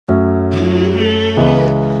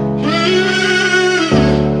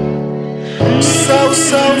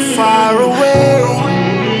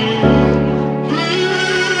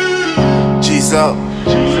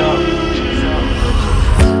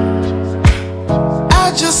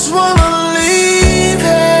just wanna leave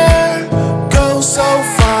here, go so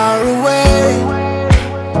far away,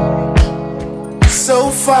 so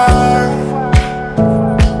far.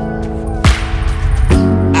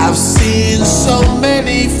 I've seen so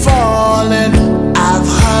many falling, I've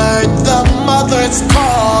heard the mothers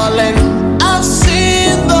calling, I've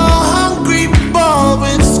seen the hungry boy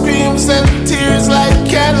with screams and tears like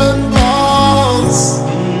cannonballs.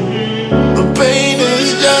 The pain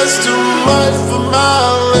is just too much for my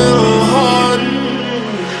little heart,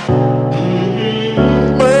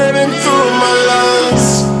 burning through my lungs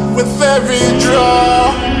with every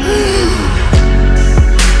draw.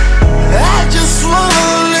 I just wanna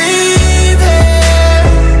leave here,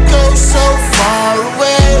 go so far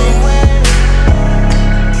away,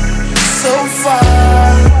 so far.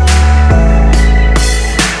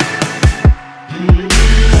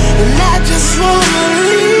 And I just wanna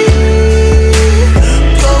leave,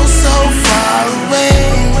 go so far away,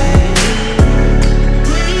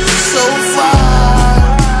 so far.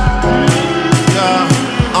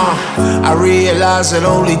 I realize it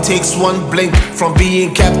only takes one blink from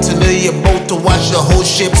being captain of your boat to watch the whole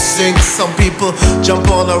ship sink. Some people jump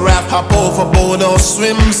on a raft, hop overboard or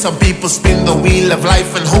swim. Some people spin the wheel of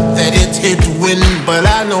life and hope that it hit wind. But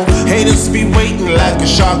I know haters be waiting like a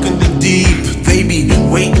shark in the deep. They be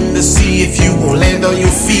waiting to see if you gon' land on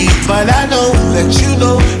your feet. But I know that you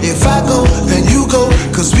know, if I go, then you go.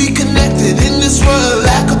 Cause we connected in this world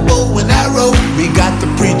like a boat and arrow. We got the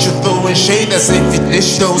preacher throwing shade as if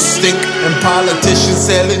this don't stink, and politicians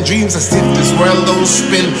selling dreams as if this world don't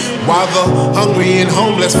spin. While the hungry and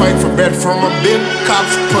homeless fight for bread from a bin.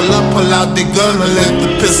 Cops pull out their gun and let the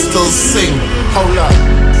pistols sing. Hold up,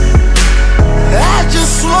 I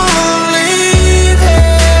just wanna leave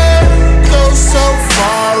here, go so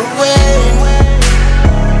far away,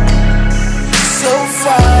 so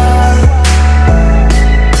far.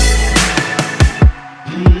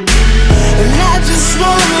 And I just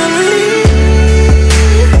wanna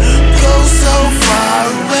leave, go so far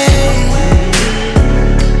away,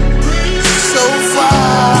 so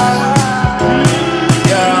far.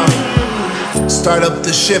 Yeah. Start up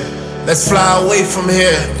the ship, let's fly away from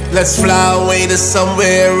here. Let's fly away to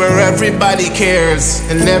somewhere where everybody cares,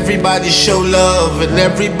 and everybody show love, and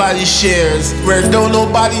everybody shares. Where don't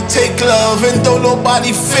nobody take love, and don't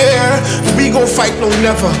nobody fear. We gon' fight no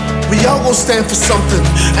never, we all gon' stand for something.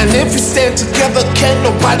 And if we stand together, can't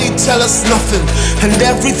nobody tell us nothing. And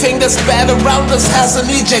everything that's bad around us has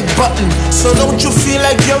an eject button. So don't you feel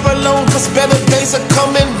like you're alone, cause better days are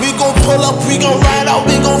coming. We gon' pull up, we gon' ride out,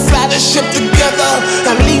 we gon' fly the ship together,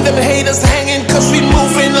 and leave them haters hanging